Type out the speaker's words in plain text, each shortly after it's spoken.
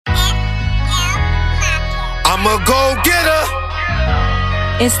I'm a go-getter.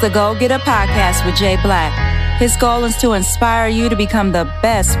 It's the Go Getter Podcast with Jay Black. His goal is to inspire you to become the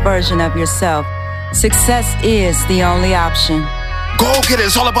best version of yourself. Success is the only option. Go-getter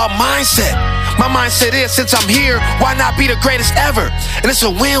is all about mindset. My mindset is, since I'm here, why not be the greatest ever? And it's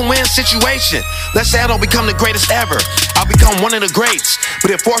a win-win situation. Let's say I don't become the greatest ever. I'll become one of the greats. But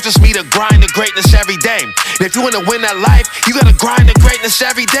it forces me to grind the greatness every day. And if you want to win that life, you got to grind the greatness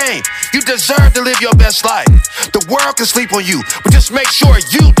every day. You deserve to live your best life. The world can sleep on you, but just make sure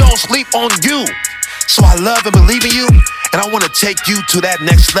you don't sleep on you. So I love and believe in you, and I want to take you to that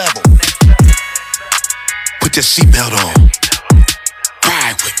next level. Put your seatbelt on.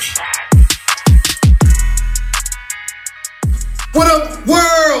 Ride with me. What up,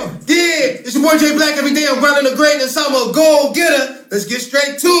 world? Yeah, it's your boy Jay Black. Every day I'm grinding the greatness. I'm a go-getter. Let's get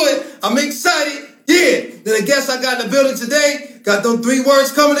straight to it. I'm excited. Yeah. Then I guess I got in the building today. Got them 3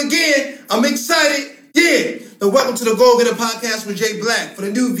 words coming again. I'm excited. Yeah. And welcome to the Go-Getter Podcast with Jay Black. For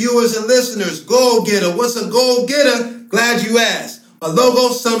the new viewers and listeners, go-getter. What's a go-getter? Glad you asked. My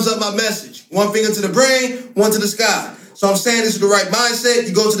logo sums up my message. 1 finger to the brain, 1 to the sky. So I'm saying this is the right mindset.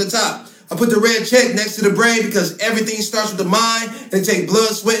 You go to the top. I put the red check next to the brain because everything starts with the mind and it takes blood,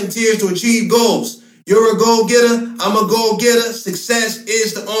 sweat, and tears to achieve goals. You're a go-getter. I'm a go-getter. Success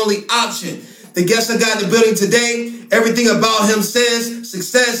is the only option. The guest I got in the building today, everything about him says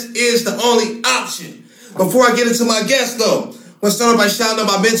success is the only option. Before I get into my guest, though, I want to start off by shouting out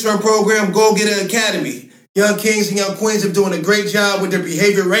my mentoring program, Go-Getter Academy. Young kings and young queens are doing a great job with their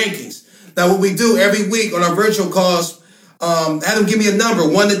behavior rankings. Now, what we do every week on our virtual calls, have them give me a number,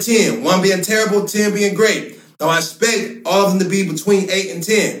 1 to 10. 1 being terrible, 10 being great. Now, I expect all of them to be between 8 and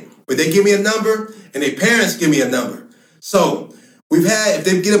 10. But they give me a number, and their parents give me a number. So, we've had, if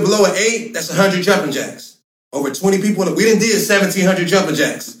they get it below an 8, that's 100 jumping jacks. Over 20 people, we done did 1,700 jumping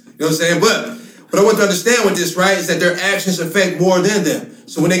jacks. You know what I'm saying? But I want to understand with this, right, is that their actions affect more than them.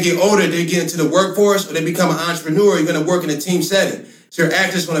 So when they get older, they get into the workforce, or they become an entrepreneur, you're going to work in a team setting. So your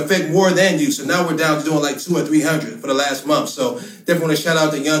actions going to affect more than you. So now we're down to doing like 200 or 300 for the last month. So definitely want to shout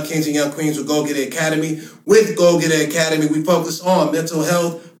out the young kings and young queens with Go-Getter Academy. With Go-Getter Academy, we focus on mental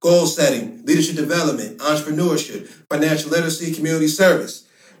health, goal setting, leadership development, entrepreneurship, financial literacy, community service.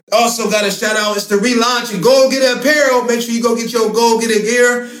 Also got a shout out, it's the relaunch of Go-Getter Apparel. Make sure you go get your Go-Getter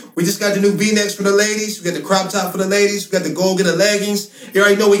gear. We just got the new V-necks for the ladies. We got the crop top for the ladies. We got the Go-Getter leggings. You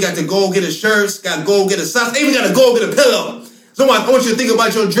already know we got the Go-Getter shirts, got Go-Getter socks, even got a Go-Getter pillow. So I want you to think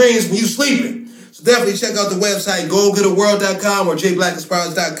about your dreams when you're sleeping. So definitely check out the website, GoGetterWorld.com or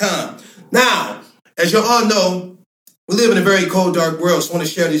JBlackInspires.com. Now, as you all know, we live in a very cold, dark world, so I want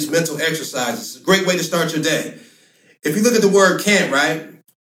to share these mental exercises. It's a great way to start your day. If you look at the word can't, right,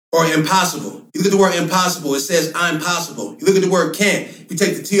 or impossible, you look at the word impossible, it says I'm possible. You look at the word can't, if you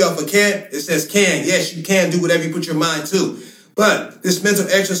take the T off of can't, it says can. Yes, you can do whatever you put your mind to. But this mental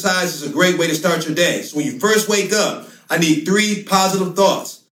exercise is a great way to start your day. So when you first wake up, I need 3 positive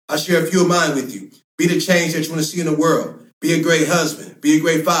thoughts. I'll share a few of mine with you. Be the change that you want to see in the world. Be a great husband. Be a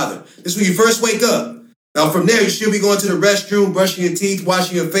great father. This is when you first wake up. Now from there, you should be going to the restroom, brushing your teeth,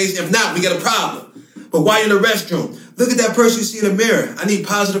 washing your face. If not, we got a problem. But while you're in the restroom, look at that person you see in the mirror. I need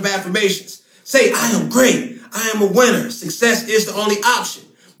positive affirmations. Say, I am great. I am a winner. Success is the only option.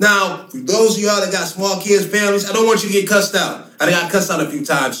 Now, for those of y'all that got small kids, families, I don't want you to get cussed out. I got cussed out a few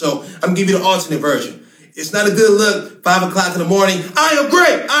times, so I'm going to give you the alternate version. It's not a good look, 5 o'clock in the morning. I am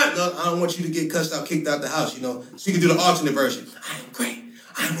great. I don't want you to get cussed out, kicked out the house, you know. So you can do the alternate version. I am great.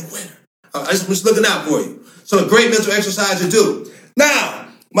 I am a winner. I'm just looking out for you. So a great mental exercise to do. Now,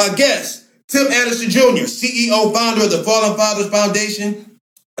 my guest, Tim Anderson Jr., CEO, founder of the Fallen Fathers Foundation,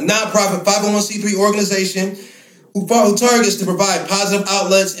 a nonprofit 501c3 organization who targets to provide positive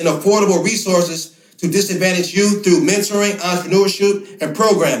outlets and affordable resources to disadvantaged youth through mentoring, entrepreneurship, and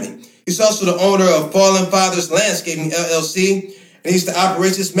programming. He's also the owner of Fallen Fathers Landscaping, LLC, and he's the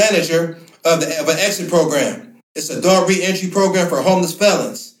operations manager of an exit program. It's a adult re-entry program for homeless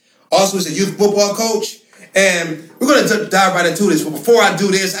felons. Also, he's a youth football coach, and we're going to dive right into this. But before I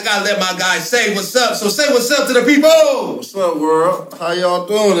do this, I got to let my guy say what's up. So say what's up to the people. What's up, world? How y'all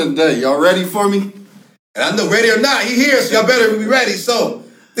doing today? Y'all ready for me? And I know ready or not, he here, so y'all better be ready. So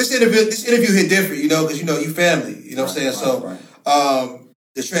this interview hit different, you know, because, you know, you family, you know what I'm saying? So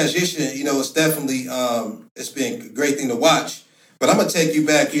the transition, you know, it's definitely, it's been a great thing to watch. But I'm going to take you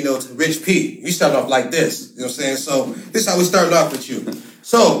back, you know, to Rich P. We started off like this, you know what I'm saying? So this is how we started off with you.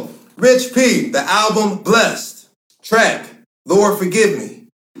 So Rich P, the album Blessed, track, Lord Forgive Me.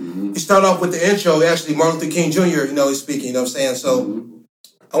 You start off with the intro, actually, Martin Luther King Jr., you know, he's speaking, you know what I'm saying? So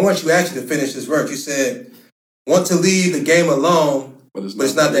I want you actually to finish this verse. You said, want to leave the game alone, but it's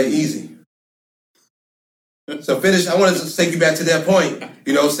not that easy. So finish. I wanted to take you back to that point.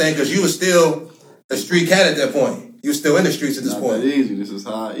 You know what I'm saying? Because you were still a street cat at that point. You were still in the streets at this Not point. that easy. This is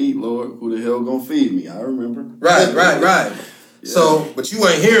how I eat, Lord. Who the hell gonna feed me? I remember. Right. Yeah. So, but you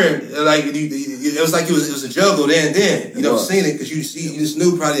weren't hearing like it was like it was a juggle then. You never seen it because you just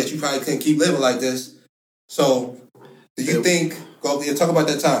knew probably that you probably couldn't keep living like this. So, do you think? Talk about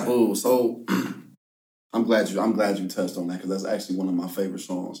that time. Oh, so I'm glad you touched on that because that's actually one of my favorite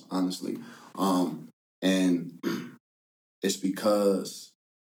songs, honestly. And it's because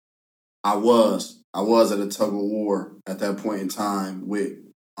I was at a tug of war at that point in time with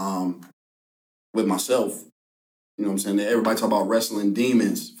myself. You know what I'm saying? Everybody talk about wrestling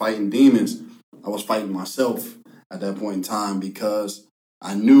demons, fighting demons. I was fighting myself at that point in time because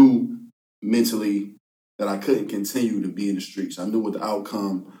I knew mentally that I couldn't continue to be in the streets. I knew what the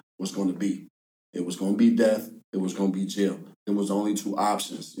outcome was going to be. It was going to be death. It was going to be jail. There was only two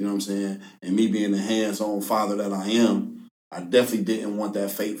options. You know what I'm saying? And me being the hands-on father that I am, I definitely didn't want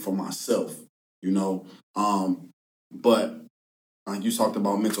that fate for myself. You know, but like you talked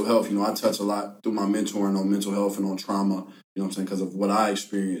about mental health, you know, I touch a lot through my mentoring on mental health and on trauma, you know what I'm saying, because of what I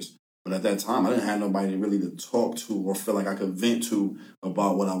experienced. But at that time, I didn't have nobody really to talk to or feel like I could vent to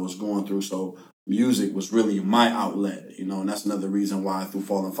about what I was going through. So music was really my outlet, you know, and that's another reason why through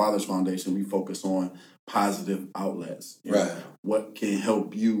Fallen Fathers Foundation, we focus on positive outlets. Right. Know, what can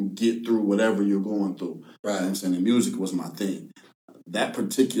help you get through whatever you're going through. Right. You know what I'm saying? And music was my thing. That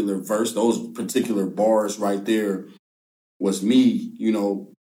particular verse, those particular bars right there was me, you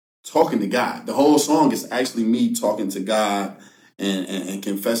know, talking to God. The whole song is actually me talking to God and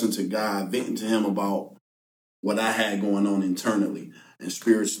confessing to God, venting to him about what I had going on internally and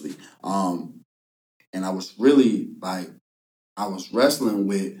spiritually. And I was really I was wrestling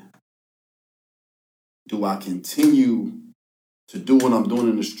with, do I continue to do what I'm doing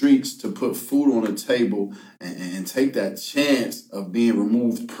in the streets to put food on the table and take that chance of being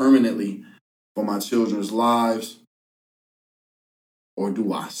removed permanently from my children's lives? Or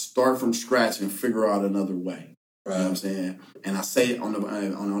do I start from scratch and figure out another way? Right. You know what I'm saying? And I say it on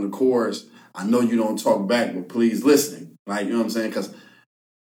the chorus, I know you don't talk back, but please listen. Like, you know what I'm saying? Because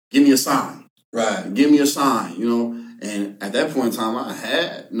give me a sign. Right. Give me a sign, you know? And at that point in time, I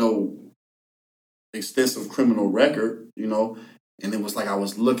had no extensive criminal record, you know? And it was like I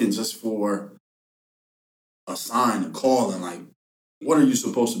was looking just for a sign, a calling. Like, what are you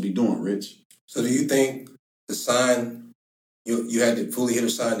supposed to be doing, Rich? So do you think the sign, you had to fully hit a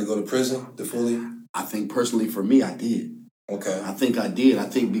sign to go to prison, I think personally for me, I did. Okay. I think I did. I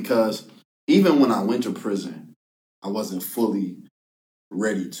think because even when I went to prison, I wasn't fully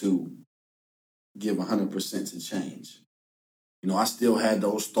ready to give 100% to change. You know, I still had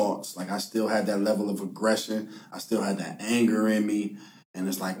those thoughts. Like, I still had that level of aggression. I still had that anger in me. And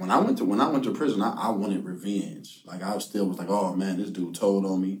it's like, when I went to prison, I wanted revenge. Like, I still was like, oh, man, this dude told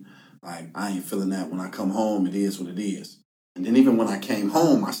on me. Like, I ain't feeling that. When I come home, it is what it is. And then even when I came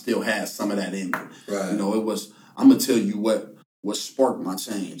home, I still had some of that in me. Right. You know, it was, I'm going to tell you what sparked my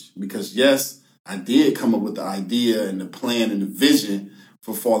change. Because, yes, I did come up with the idea and the plan and the vision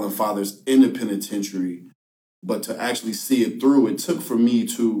for Fallen Fathers in the penitentiary. But to actually see it through, it took for me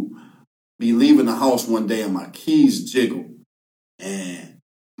to be leaving the house one day and my keys jiggled. And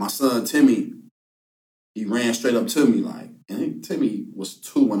my son, Timmy, he ran straight up to me and Timmy was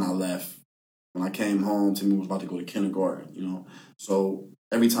 2 when I left. When I came home, Timmy was about to go to kindergarten, you know. So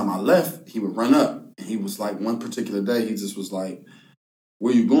every time I left, he would run up. And he was like, one particular day, he just was like,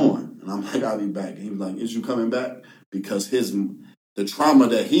 where you going? And I'm like, I'll be back. And he was like, is you coming back? Because the trauma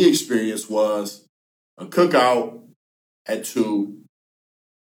that he experienced was a cookout at 2,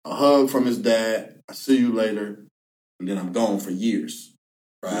 a hug from his dad, I see you later, and then I'm gone for years.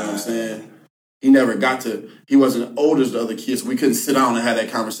 Right. You know what I'm saying? He wasn't old as the other kids, so we couldn't sit down and have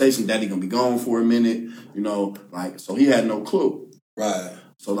that conversation. Daddy gonna be gone for a minute, you know, so he had no clue. Right.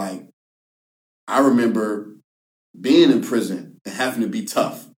 So, I remember being in prison and having to be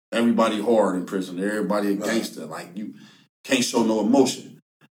tough. Everybody hard in prison. Everybody a gangster. Like, you can't show no emotion.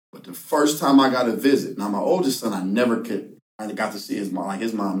 But the first time I got a visit, now my oldest son, I got to see his mom. Like,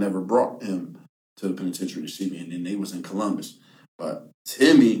 his mom never brought him to the penitentiary to see me, and then they was in Columbus. But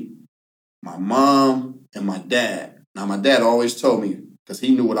Timmy, my mom, and my dad. Now, my dad always told me, because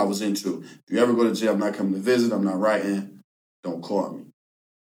he knew what I was into, if you ever go to jail, I'm not coming to visit, I'm not writing, don't call me.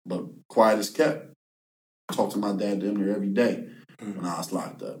 But quiet as kept. I talked to my dad damn near every day when I was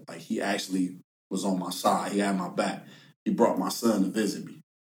locked up. Like, he actually was on my side. He had my back. He brought my son to visit me.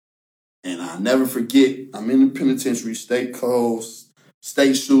 And I'll never forget, I'm in the penitentiary, state clothes,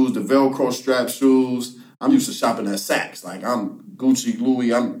 state shoes, the Velcro strap shoes. I'm used to shopping at Saks. Like, I'm Gucci,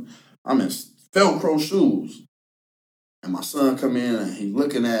 Louis. I'm in Velcro shoes. And my son come in and he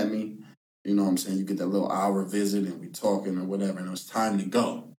looking at me. You know what I'm saying? You get that little hour visit and we talking or whatever, and it was time to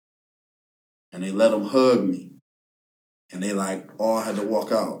go. And they let him hug me. And they like all had to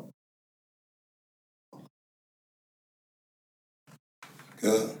walk out.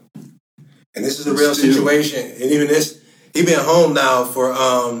 Good. And this is a real situation. And even this, he been home now for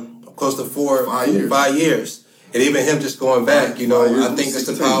close to 5 years. And even him just going back, you know, I think that's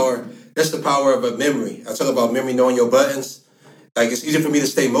the power. That's the power of a memory. I talk about memory, knowing your buttons. Like, it's easier for me to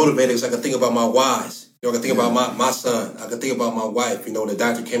stay motivated because I can think about my whys. You know, I can think about my son. I can think about my wife. You know, the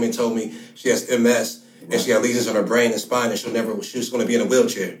doctor came and told me she has MS and she had lesions on her brain and spine and she was going to be in a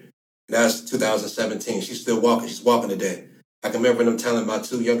wheelchair. And that's 2017. She's still walking. She's walking today. I can remember them telling my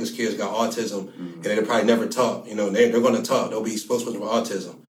 2 youngest kids got autism and they'll probably never talk. You know, they're going to talk. They'll be spokespersons for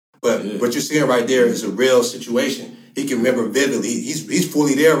autism. But what you're seeing right there is a real situation. He can remember vividly. He's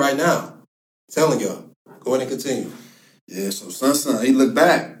fully there right now. I'm telling y'all. Go ahead and continue. Yeah, so son, he looked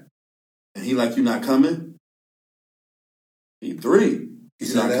back and he like, you not coming? He 3.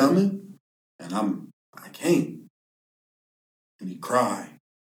 He's not coming? And I can't. And he cried.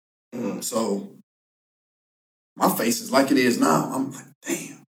 So my face is like it is now. I'm like,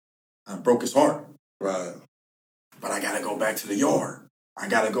 damn. I broke his heart. Right. But I got to go back to the yard. I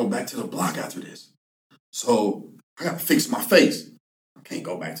got to go back to the block after this. So I got to fix my face. I can't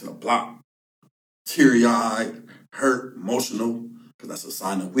go back to the block. Teary-eyed, hurt, emotional, because that's a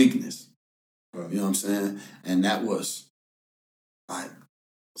sign of weakness. Right. You know what I'm saying? And that was, like,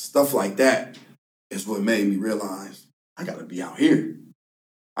 stuff like that is what made me realize I got to be out here.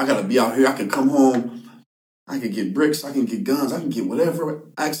 I got to be out here. I can come home. I can get bricks. I can get guns. I can get whatever,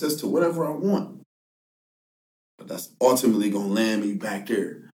 access to whatever I want. But that's ultimately going to land me back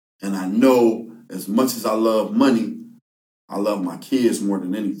there. And I know as much as I love money, I love my kids more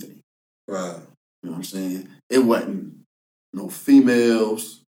than anything. Right. You know what I'm saying? It wasn't no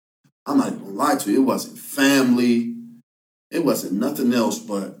females. I'm not even going to lie to you. It wasn't family. It wasn't nothing else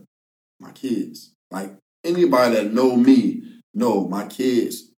but my kids. Like, anybody that know me know my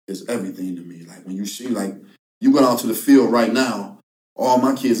kids is everything to me. Like, when you see, like, you go out to the field right now, all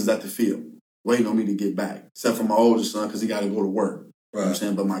my kids is at the field waiting on me to get back, except for my oldest son because he got to go to work. Right. You know what I'm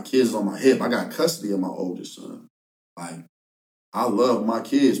saying? But my kids is on my hip. I got custody of my oldest son. Like, I love my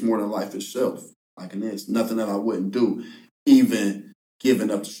kids more than life itself. Like, and there's nothing that I wouldn't do, even giving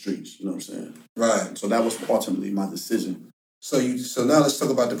up the streets. You know what I'm saying? Right. So that was ultimately my decision. So now let's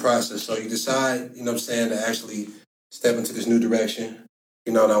talk about the process. So you decide, you know what I'm saying, to actually step into this new direction.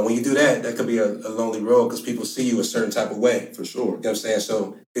 You know, now when you do that, that could be a lonely road because people see you a certain type of way. For sure. You know what I'm saying?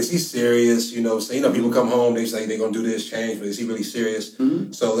 So is he serious? You know, so, you know, people come home, they say they're going to do this change, but is he really serious?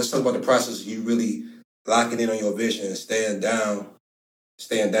 Mm-hmm. So let's talk about the process of you really locking in on your vision and staying down.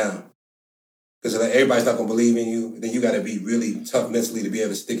 Because if everybody's not going to believe in you, then you got to be really tough mentally to be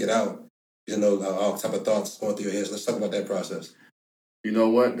able to stick it out. You know, all type of thoughts going through your head. So let's talk about that process. You know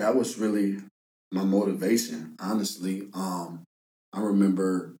what? That was really my motivation, honestly. I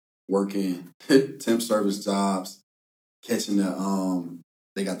remember working temp service jobs, catching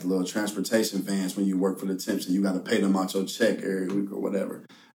they got the little transportation vans when you work for the temps and you got to pay them out your check every week or whatever.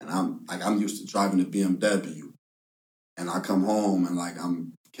 And I'm used to driving the BMW. And I come home and like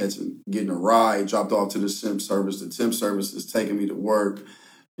I'm getting a ride, dropped off to the temp service. The temp service is taking me to work.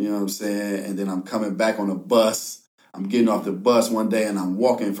 You know what I'm saying? And then I'm coming back on a bus. I'm getting off the bus one day and I'm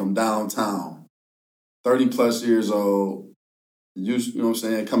walking from downtown. 30 plus years old. You know what I'm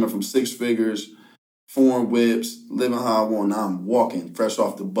saying? Coming from 6 figures, foreign whips, living how I want. Now I'm walking fresh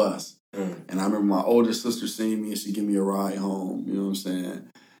off the bus. And I remember my oldest sister seeing me and she gave me a ride home. You know what I'm saying?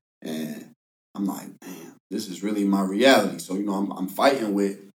 And I'm like, man, this is really my reality. So, you know, I'm fighting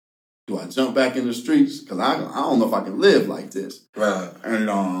with, do I jump back in the streets? Because I don't know if I can live like this. Right.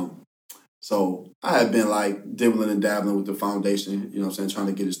 And so I had been like dibbling and dabbling with the foundation, you know what I'm saying, trying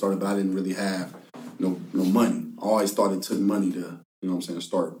to get it started, but I didn't really have no money. I always thought it took money to, you know what I'm saying,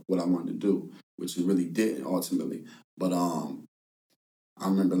 start what I wanted to do, which it really didn't ultimately. But I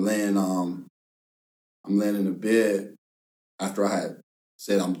remember I'm laying in the bed after I had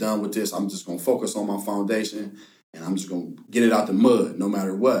said, I'm done with this. I'm just going to focus on my foundation and I'm just going to get it out the mud no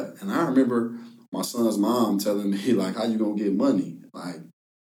matter what. And I remember my son's mom telling me, like, how you going to get money?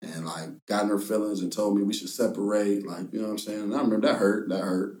 And got in her feelings and told me we should separate. Like, you know what I'm saying? And I remember that hurt.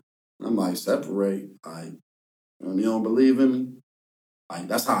 And I'm like, separate? Like, you don't believe in me? Like,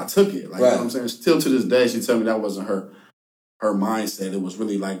 that's how I took it. Like, right. You know what I'm saying? Still to this day, she tell me that wasn't her her mindset. It was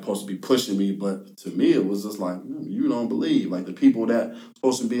really like supposed to be pushing me, but to me it was just like, you don't believe. Like the people that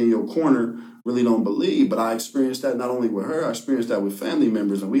supposed to be in your corner really don't believe. But I experienced that not only with her, I experienced that with family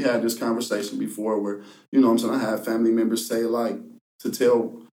members. And we had this conversation before where, you know what I'm saying, I had family members say like to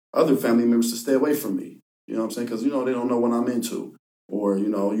tell other family members to stay away from me. You know what I'm saying? Because, you know, they don't know what I'm into. Or, you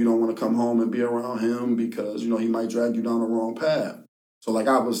know, you don't want to come home and be around him because, you know, he might drag you down the wrong path. So like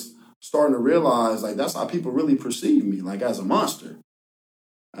I was starting to realize, like, that's how people really perceive me, like, as a monster.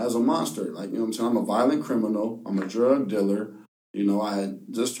 As a monster. Like, you know what I'm saying? I'm a violent criminal. I'm a drug dealer. You know, I had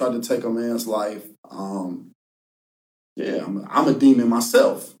just tried to take a man's life. I'm a demon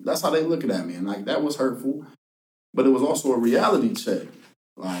myself. That's how they look at me. And, like, that was hurtful. But it was also a reality check.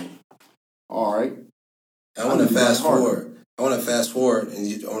 Like, all right. I want to fast forward.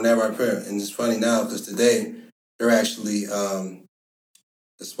 And on that right there. And it's funny now because today they're actually...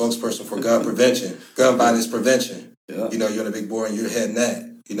 the spokesperson for gun violence prevention. Yeah. You know, you're the big boy and you're heading that,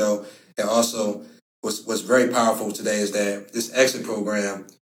 you know. And also, what's very powerful today is that this exit program,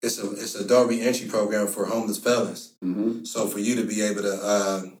 it's a adult re-entry program for homeless felons. Mm-hmm. So for you to be able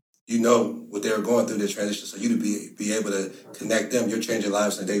to, you know what they're going through, their transition, so you to be able to connect them, you're changing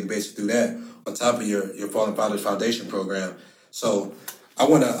lives on a daily basis through that, on top of your Fallen Fathers Foundation program. So I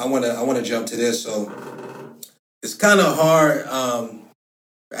wanna jump to this. So it's kind of hard.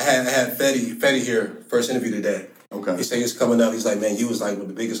 I had Fetty here, first interview today. Okay. He said he's coming up. He's like, man, you was like one of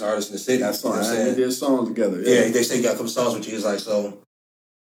the biggest artists in the city. That's fine. We did songs together. Yeah, they say you got a couple songs with you. He's like, so,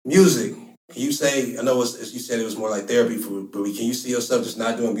 music. Can you say, I know you said it was more like therapy, but can you see yourself just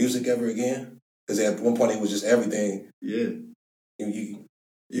not doing music ever again? Because at one point it was just everything. Yeah. You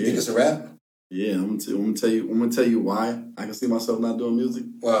think it's a rap? Yeah, I'm gonna tell you why I can see myself not doing music.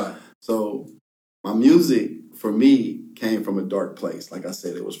 Why? So, my music, for me, came from a dark place. Like I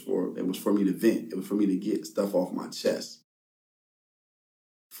said, it was for me to vent. It was for me to get stuff off my chest.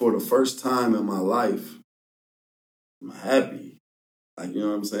 For the first time in my life, I'm happy. Like, you know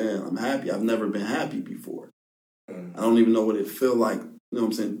what I'm saying? I'm happy. I've never been happy before. I don't even know what it feel like, you know what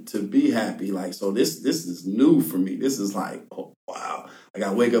I'm saying, to be happy. Like, so this is new for me. This is like, oh, wow. Like,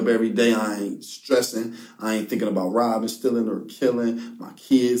 I wake up every day, I ain't stressing. I ain't thinking about robbing, stealing, or killing my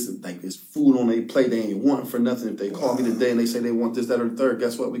kids. Like, there's food on their plate. They ain't wanting for nothing. If they call me today and they say they want this, that, or the third,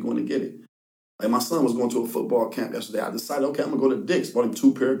 guess what? We're going to get it. Like, my son was going to a football camp yesterday. I decided, okay, I'm going to go to Dick's. Bought him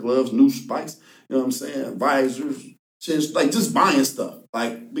 2 pair of gloves, new spikes, you know what I'm saying, visors, like, just buying stuff,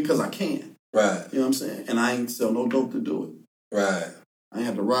 like, because I can. Right. You know what I'm saying? And I ain't sell no dope to do it. Right. I ain't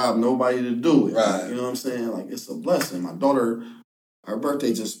have to rob nobody to do it. Right. You know what I'm saying? Like, it's a blessing. My daughter, her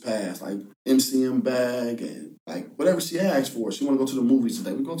birthday just passed. Like, MCM bag and, like, whatever she asked for. She want to go to the movies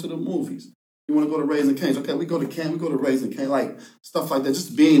today. We go to the movies. You want to go to Raising Cane's? Okay, we go to camp. We go to Raising Cane's. Like, stuff like that.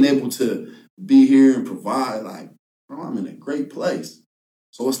 Just being able to be here and provide, like, bro, I'm in a great place.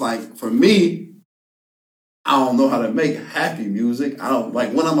 So it's like, for me, I don't know how to make happy music. I don't,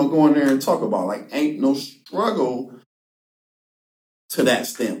 like, when I'm going to go in there and talk about, like, ain't no struggle to that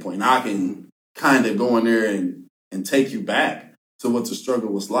standpoint. Now, I can kind of go in there and take you back to what the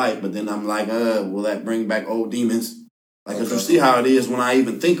struggle was like, but then I'm like, will that bring back old demons? Like, because you see how it is when I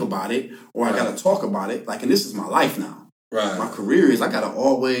even think about it, or I got to talk about it. Like, and this is my life now. Right. My career is, I got to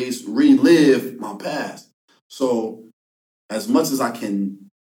always relive my past. So, as much as I can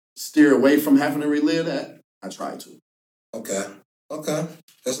steer away from having to relive that, I try to. Okay.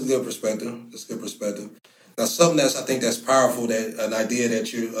 That's a good perspective. Now, something I think that's powerful, that an idea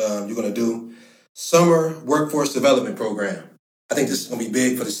that you're going to do, summer workforce development program. I think this is going to be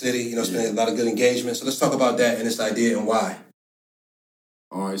big for the city. You know, it's been a lot of good engagement. So let's talk about that and this idea and why.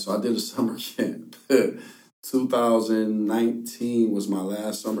 All right, so I did a summer camp. 2019 was my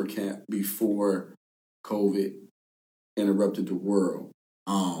last summer camp before COVID interrupted the world.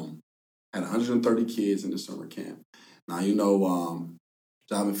 Had 130 kids in the summer camp. Now, you know,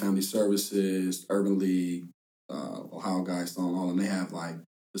 Job and Family Services, Urban League, Ohio Guidestone, all of them, they have, like,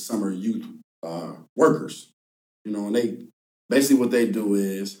 the summer youth workers. You know, and they basically what they do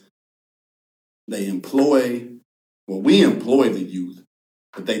is we employ the youth,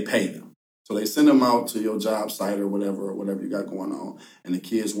 but they pay them. So they send them out to your job site or whatever you got going on, and the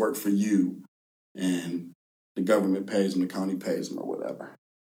kids work for you, and the government pays them, the county pays them, or whatever.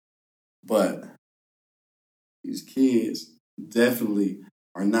 But these kids definitely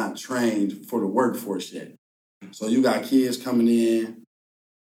are not trained for the workforce yet. So you got kids coming in.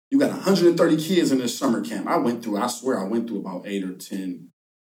 You got 130 kids in this summer camp. I went through about 8 or 10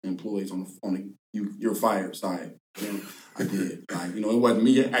 employees on your fire side. You know, I did. Like, you know, it wasn't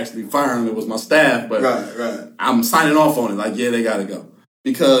me actually firing, it was my staff, but right. I'm signing off on it. Like, yeah, they got to go.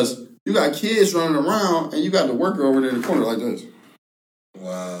 Because you got kids running around, and you got the worker over there in the corner like this.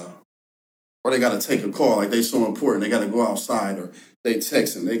 Wow. Or they got to take a call, like they so important. They got to go outside, or they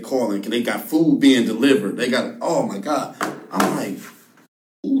texting, they calling, they got food being delivered. They got, oh my God. I'm like,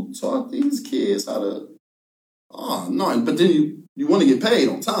 who taught these kids how to, oh no, but then you want to get paid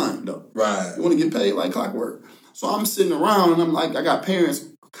on time though. Right. You want to get paid like clockwork. So I'm sitting around and I'm like, I got parents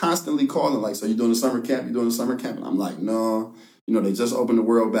constantly calling like, so you doing the summer camp? You doing the summer camp? And I'm like, no, they just opened the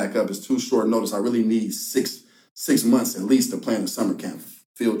world back up. It's too short notice. I really need six months at least to plan a summer camp.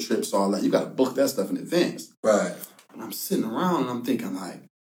 Field trips, all that. You got to book that stuff in advance. Right. And I'm sitting around and I'm thinking like,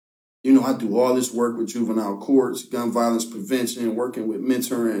 I do all this work with juvenile courts, gun violence prevention, working with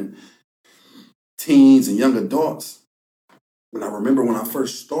mentoring teens and young adults. And I remember when I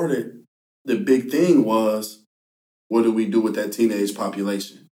first started, the big thing was, what do we do with that teenage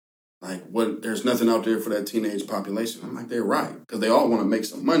population? Like, there's nothing out there for that teenage population. I'm like, they're right, because they all want to make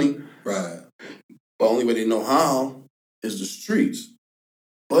some money. Right. The only way they know how is the streets.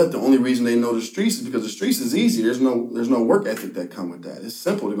 But the only reason they know the streets is because the streets is easy. There's no work ethic that come with that. It's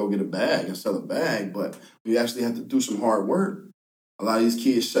simple to go get a bag and sell a bag, but we actually have to do some hard work. A lot of these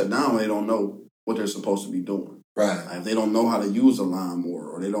kids shut down when they don't know what they're supposed to be doing. Right. Like if they don't know how to use a lawnmower,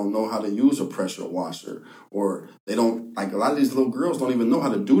 or they don't know how to use a pressure washer, or they don't, like a lot of these little girls don't even know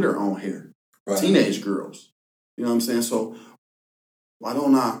how to do their own hair. Right. Teenage girls. You know what I'm saying? So why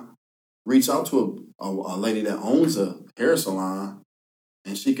don't I reach out to a lady that owns a hair salon,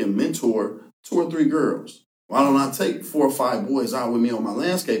 and she can mentor 2 or 3 girls? Why don't I take 4 or 5 boys out with me on my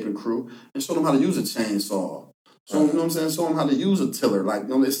landscaping crew and show them how to use a chainsaw? So, you know what I'm saying? Show them how to use a tiller. Like,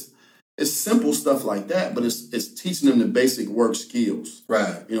 it's simple stuff like that, but it's teaching them the basic work skills.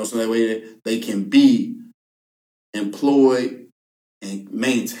 Right. So that way they can be employed and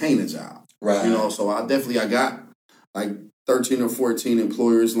maintain a job. Right. So I got like 13 or 14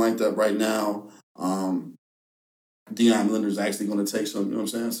 employers lined up right now. Deion Linder's actually going to take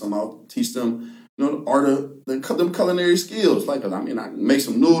some, I'll teach them, the art of them culinary skills. Like, I can make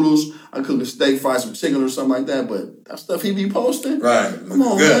some noodles, I cook a steak, fry some chicken or something like that, but that stuff he be posting. Right. Come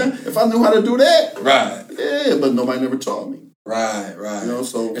on, man. If I knew how to do that. Right. Yeah, but nobody never taught me. Right.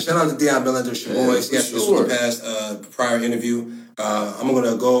 So. And shout out to Deion Linder, your boy. Yes, this was the past prior interview. I'm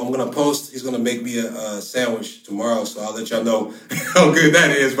gonna post. He's gonna make me a sandwich tomorrow, so I'll let y'all know how good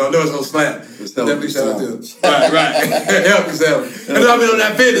that is. But I know it's gonna slap. Definitely shout out to him. Right. Help yourself. I've been on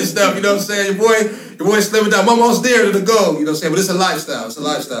that fitness stuff. You know what I'm saying? Your boy slimming down. I'm almost there to the goal. You know what I'm saying? But it's a lifestyle. It's a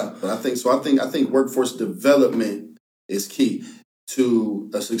lifestyle. But I think workforce development is key to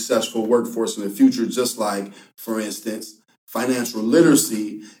a successful workforce in the future. Just like, for instance, financial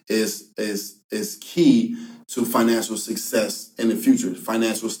literacy is key to financial success in the future,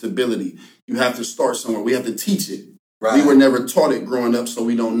 financial stability. You have to start somewhere. We have to teach it. Right. We were never taught it growing up, so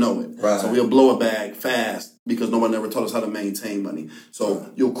we don't know it. Right. So we'll blow a bag fast because nobody ever taught us how to maintain money.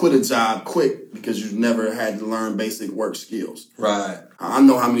 So you'll quit a job quick because you've never had to learn basic work skills. Right. I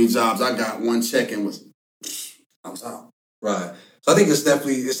know how many jobs I got, one check and I was out. Right. So I think it's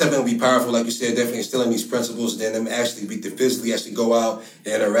definitely going to be powerful, like you said, definitely instilling these principles, and then them actually physically actually go out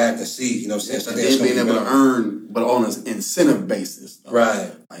and interact and see, you know what I'm saying? So I think being able to earn, but on an incentive basis. Though.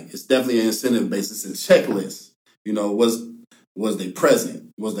 Right. Like, it's definitely an incentive basis, a checklist. Was they present?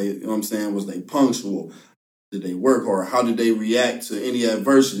 Was they, you know what I'm saying? Was they punctual? Did they work hard? How did they react to any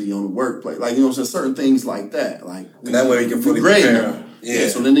adversity on the workplace? Like, you know what I'm saying? Certain things like that. Like, and that way you can fully prepare. Yeah.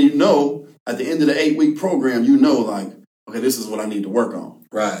 So then at the end of the 8-week program, like, okay, this is what I need to work on.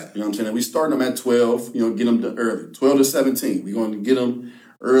 Right. You know what I'm saying? We start them at 12, get them to early. 12 to 17. We're going to get them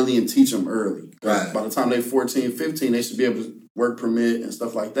early and teach them early. Right. By the time they're 14, 15, they should be able to work permit and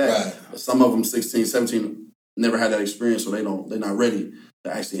stuff like that. Right. But some of them, 16, 17, never had that experience, so they're not ready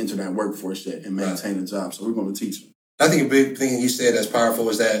to actually enter that workforce yet and maintain a job. So we're going to teach them. I think a big thing you said that's powerful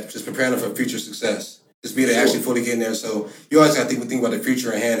is that just preparing them for future success. Just be able to actually fully get in there. So you always got to think about the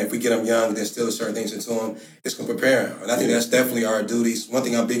future at hand. If we get them young, then still certain things into them, it's going to prepare them. And I think that's definitely our duties. One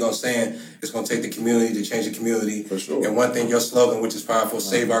thing I'm big on saying, it's going to take the community to change the community. For sure. And one thing, your slogan, which is powerful,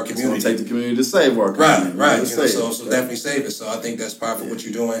 save our community. It's going to take the community to save our community. Right. So definitely save it. So I think that's powerful what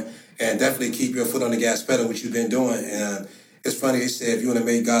you're doing. And definitely keep your foot on the gas pedal, which you've been doing. And it's funny, they said, if you want to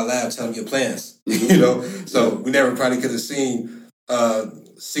make God laugh, tell him your plans. So we never probably could have seen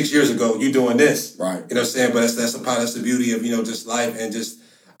 6 years ago you doing this. Right. You know what I'm saying? But that's the beauty of, just life and just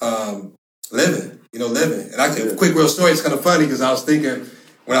living. And a quick real story, it's kind of funny because I was thinking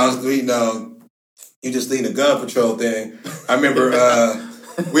when I was leading, you just leading the gun patrol thing. I remember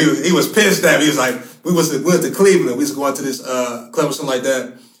he was pissed at me. He was like, we went to Cleveland. We was going to this club or something like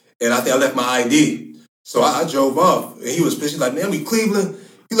that. And I think I left my ID. So I drove off. And he was pissed. He's like, man, we Cleveland.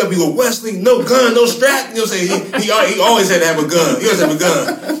 He let me go, Wesley, no gun, no strap. You know what I'm saying? He always had to have a gun. He always had a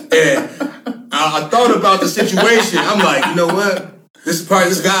gun. And I thought about the situation. I'm like, you know what? This is probably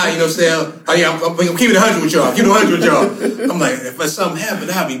this guy, you know what I'm saying? I'm keeping it 100 with y'all. I'm keeping it 100 with y'all. I'm like, if something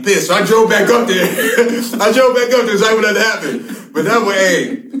happened, I'd be pissed. So I drove back up there. Exactly what had happened. But that way,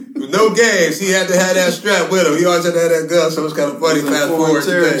 hey, with no games, he had to have that strap with him. He always had to have that gun, so it's kind of funny. Fast forward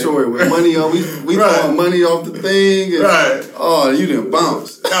territory with money on. We throwing money off the thing. And, right. Oh, you didn't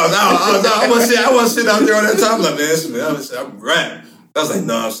bounce. I wasn't sitting out there on that time like this. I'm right. I was like,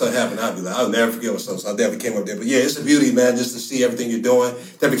 no, if something happened, I'd be like, I'll never forget what's up. So I definitely came up there. But yeah, it's a beauty, man, just to see everything you're doing.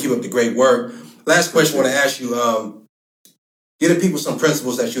 Definitely keep up the great work. Last question I want to ask you, give the people some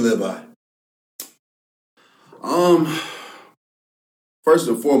principles that you live by. First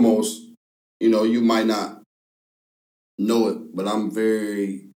and foremost, you know, you might not know it, but I'm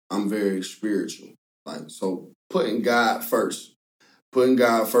very spiritual. Like, so putting God first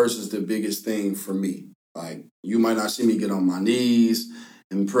is the biggest thing for me. Like, you might not see me get on my knees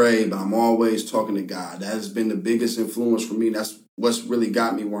and pray, but I'm always talking to God. That has been the biggest influence for me. That's what's really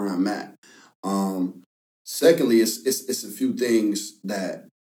got me where I'm at. Secondly, it's a few things that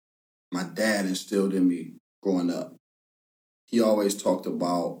my dad instilled in me growing up. He always talked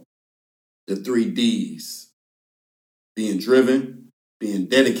about the 3 Ds: being driven, being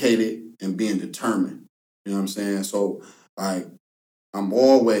dedicated, and being determined. You know what I'm saying? So, like, I'm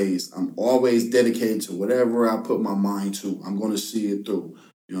always dedicated to whatever I put my mind to. I'm going to see it through.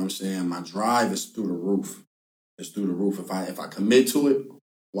 You know what I'm saying? My drive is through the roof. It's through the roof. If I commit to it,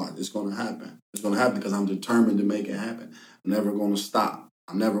 what? It's going to happen. It's going to happen because I'm determined to make it happen. I'm never going to stop.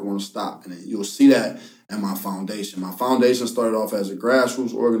 And then you'll see that in my foundation. My foundation started off as a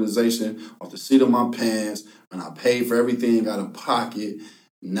grassroots organization off the seat of my pants, and I paid for everything out of pocket.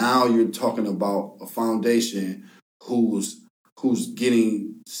 Now you're talking about a foundation who's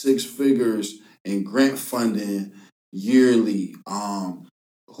getting 6 figures in grant funding yearly,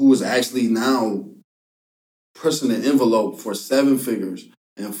 who is actually now pressing an envelope for 7 figures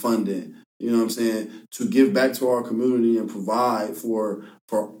in funding, you know what I'm saying, to give back to our community and provide for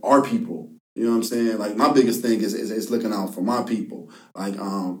our people. You know what I'm saying? Like, my biggest thing is looking out for my people. Like,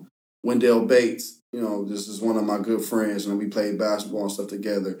 Wendell Bates, you know, this is one of my good friends, and we played basketball and stuff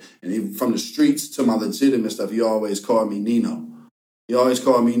together. And even from the streets to my legitimate stuff, he always called me Nino.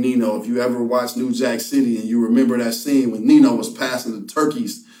 If you ever watch New Jack City and you remember that scene when Nino was passing the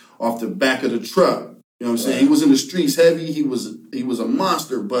turkeys off the back of the truck, you know what I'm saying? He was in the streets heavy. He was a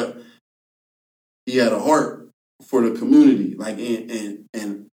monster, but he had a heart for the community. Like,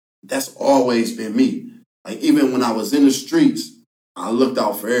 and that's always been me. Like, even when I was in the streets, I looked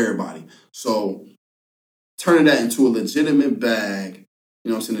out for everybody. So turning that into a legitimate bag,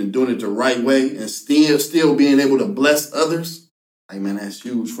 you know what I'm saying, and doing it the right way and still being able to bless others, like, man, that's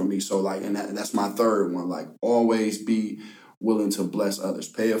huge for me. So, like, and that's my third one. Like, always be willing to bless others.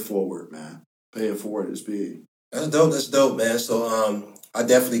 Pay it forward, man. Pay it forward is big. That's dope, man. So I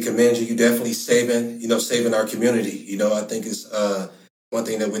definitely commend you. You definitely saving our community. You know, I think it's one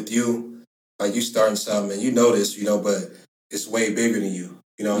thing that with you, like, you starting something, and you know this, you know, but it's way bigger than you.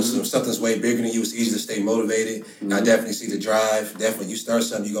 You know, so if something's way bigger than you, it's easy to stay motivated. And I definitely see the drive. Definitely, you start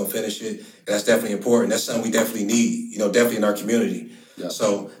something, you're going to finish it. And that's definitely important. That's something we definitely need, you know, definitely in our community. Yeah.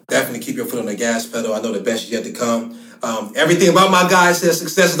 So definitely keep your foot on the gas pedal. I know the best is yet to come. Everything about my guy says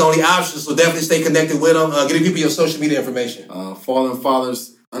success is the only option, so definitely stay connected with them. Give people your social media information. Fallen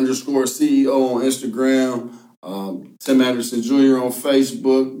Fathers _CEO on Instagram. Tim Anderson Jr. on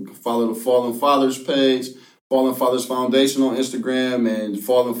Facebook. You can follow the Fallen Fathers page. Fallen Fathers Foundation on Instagram and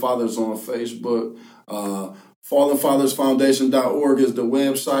Fallen Fathers on Facebook. FallenFathersFoundation.org is the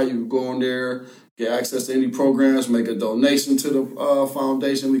website. You can go on there, get access to any programs, make a donation to the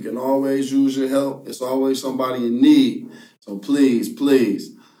foundation. We can always use your help. It's always somebody in need. So please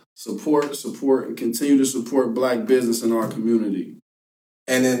support, and continue to support Black business in our community.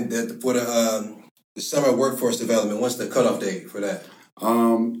 And then for the summer workforce development, what's the cutoff date for that?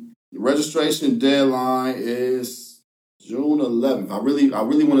 The registration deadline is June 11th. I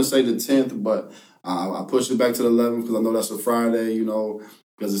really want to say the 10th, but I pushed it back to the 11th because I know that's a Friday, you know,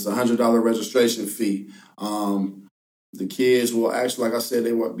 because it's a $100 registration fee. The kids will actually, like I said,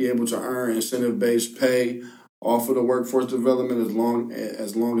 they will be able to earn incentive-based pay off of the workforce development as long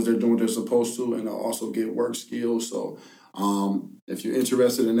as they're doing what they're supposed to, and they'll also get work skills. So if you're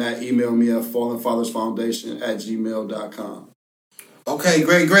interested in that, email me at fallenfathersfoundation@gmail.com. Okay,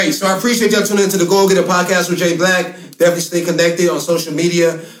 great. So I appreciate y'all tuning into the Go Get It podcast with Jay Black. Definitely stay connected on social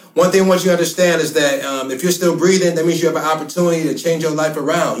media. One thing I want you to understand is that if you're still breathing, that means you have an opportunity to change your life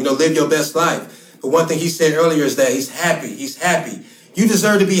around, you know, live your best life. But one thing he said earlier is that he's happy. You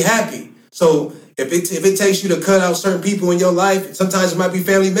deserve to be happy. So if it takes you to cut out certain people in your life, sometimes it might be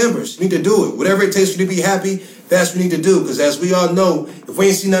family members. You need to do it. Whatever it takes you to be happy, that's what you need to do. Because as we all know, if we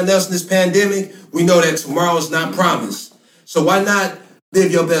ain't seen nothing else in this pandemic, we know that tomorrow is not promised. So why not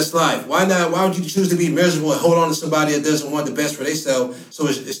live your best life? Why not? Why would you choose to be miserable and hold on to somebody that doesn't want the best for themselves? So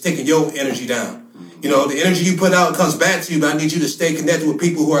it's taking your energy down. You know, the energy you put out comes back to you, but I need you to stay connected with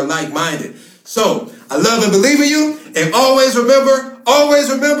people who are like-minded. So I love and believe in you, and always remember,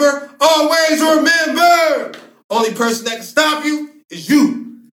 only person that can stop you is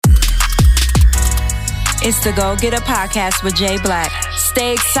you. It's the Go Get It Podcast with Jay Black.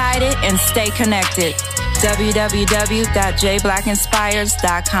 Stay excited and stay connected.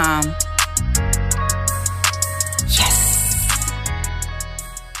 www.jblackinspires.com